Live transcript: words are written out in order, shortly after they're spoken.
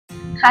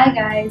Hi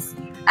guys,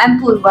 I'm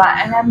Purva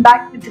and I'm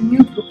back with a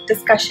new book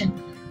discussion.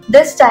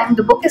 This time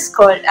the book is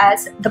called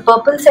as The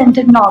Purple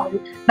Scented Novel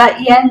by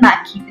Ian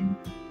McEwan.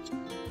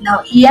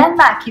 Now Ian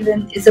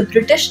McEwan is a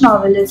British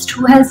novelist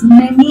who has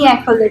many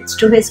accolades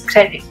to his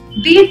credit,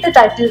 be it the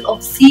title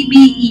of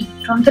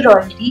CBE from the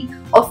royalty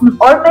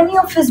or many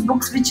of his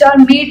books which are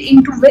made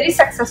into very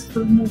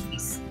successful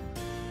movies.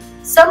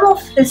 Some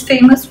of his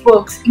famous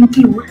works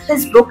include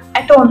his book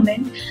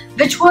Atonement,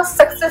 which was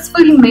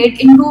successfully made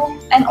into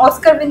an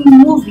Oscar-winning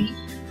movie,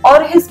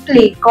 or his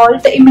play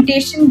called The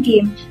Imitation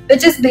Game,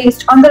 which is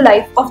based on the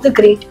life of the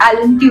great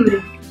Alan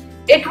Turing.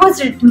 It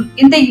was written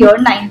in the year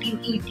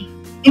 1980.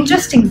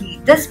 Interestingly,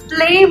 this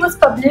play was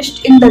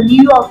published in The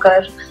New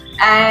Yorker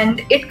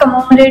and it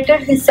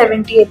commemorated his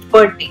 70th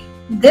birthday.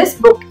 This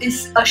book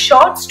is a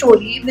short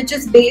story which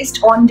is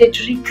based on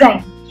literary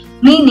crime,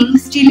 meaning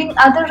stealing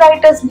other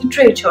writers'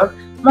 literature,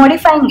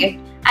 modifying it,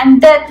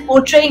 and then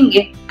portraying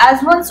it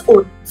as one's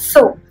own.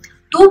 So,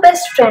 two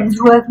best friends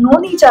who have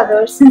known each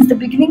other since the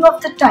beginning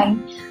of the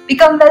time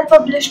become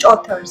well-published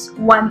authors.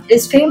 One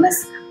is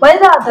famous while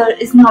the other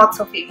is not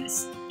so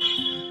famous.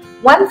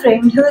 One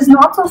friend who is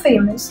not so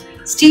famous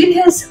steals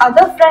his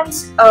other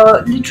friend's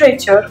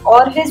literature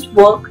or his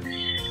work,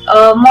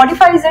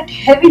 modifies it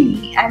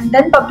heavily, and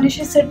then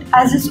publishes it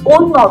as his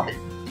own novel.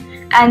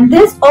 And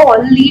this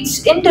all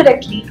leads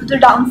indirectly to the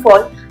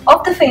downfall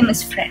of the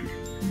famous friend.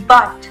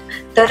 But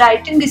the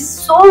writing is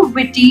so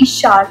witty,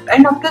 sharp,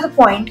 and up to the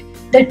point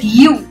that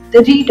you,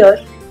 the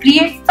reader,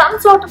 create some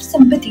sort of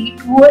sympathy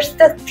towards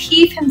the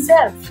thief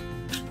himself.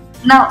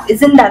 Now,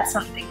 isn't that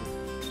something?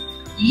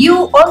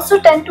 You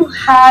also tend to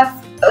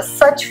have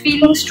such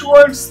feelings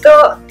towards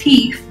the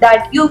thief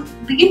that you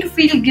begin to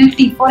feel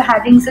guilty for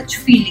having such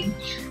feeling,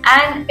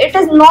 and it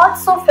is not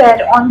so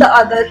fair on the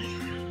other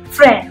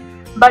friend.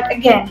 But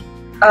again,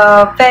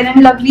 Fair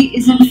and Lovely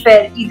isn't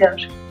fair either.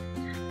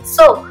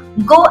 So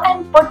go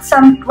and put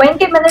some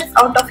 20 minutes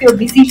out of your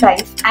busy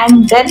life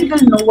and then you'll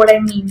know what I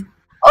mean.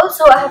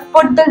 Also, I have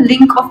put the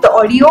link of the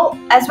audio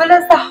as well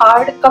as the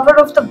hard cover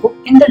of the book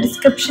in the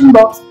description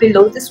box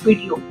below this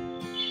video.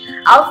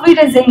 Auf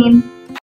Wiedersehen!